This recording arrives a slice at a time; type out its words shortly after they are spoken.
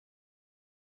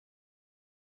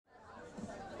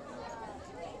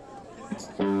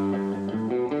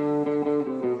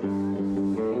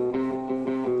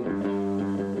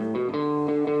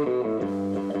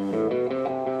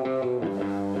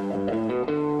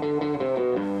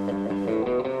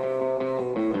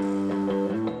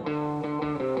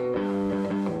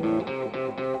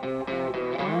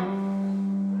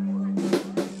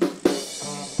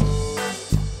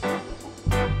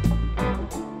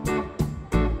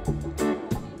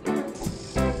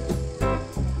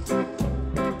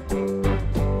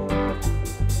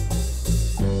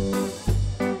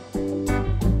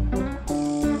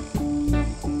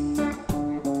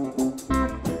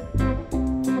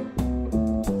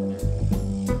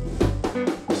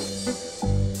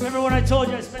I told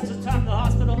you I spent some time in the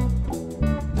hospital?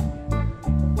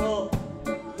 Well,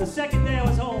 the second day I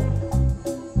was home,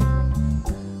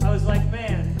 I was like,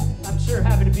 man, I'm sure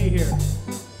happy to be here.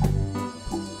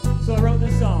 So I wrote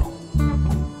this song.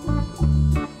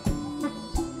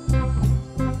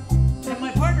 And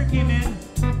my partner came in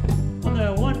on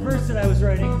the one verse that I was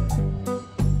writing,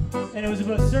 and it was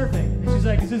about surfing. And she's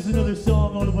like, is this another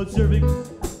song all about surfing?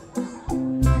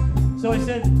 So I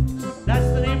said, that's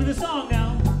the name of the song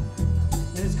now.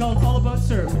 It's called All About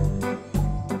Surfing.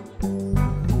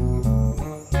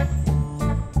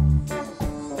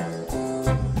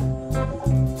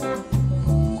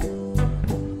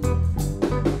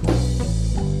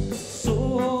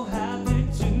 So happy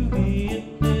to be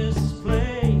in this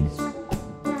place.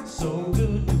 So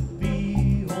good to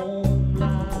be home,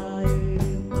 lying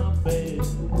in my bed.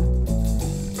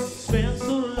 Spent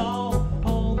so long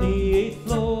on the 8th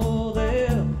floor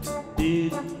there.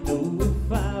 Didn't know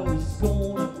if I was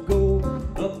gonna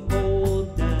up or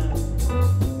down,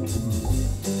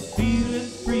 feeling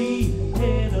free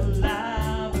and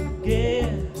alive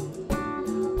again.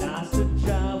 Nice to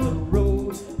drive the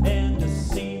road and to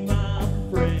see my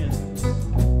friends.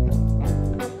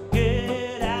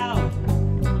 Get out,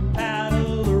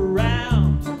 paddle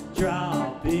around,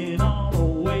 drop in on a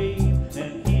wave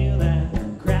and hear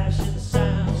that crashing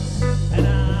sound. And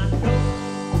I know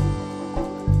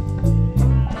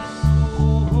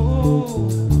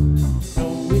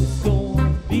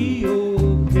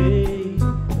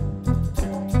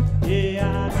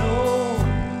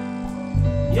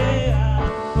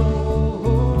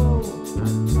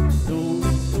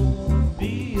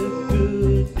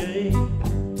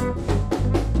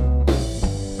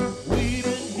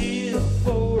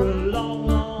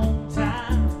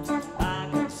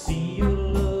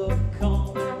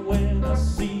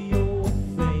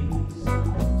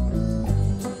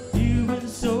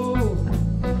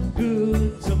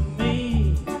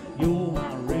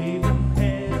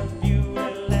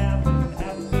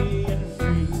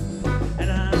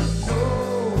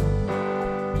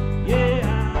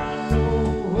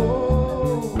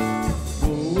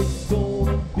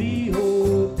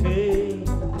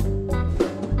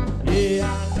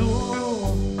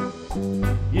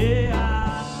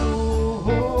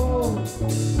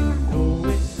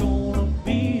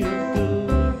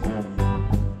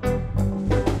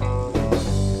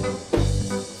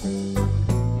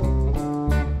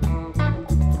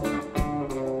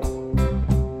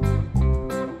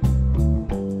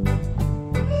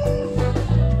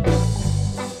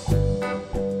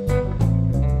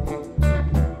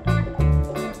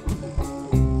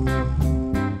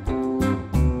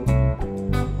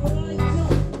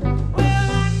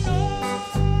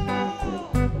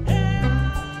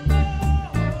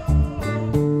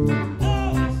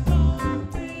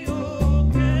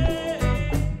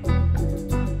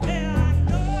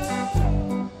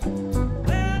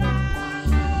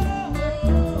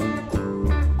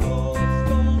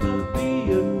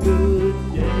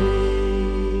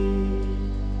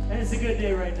it's a good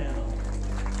day right now.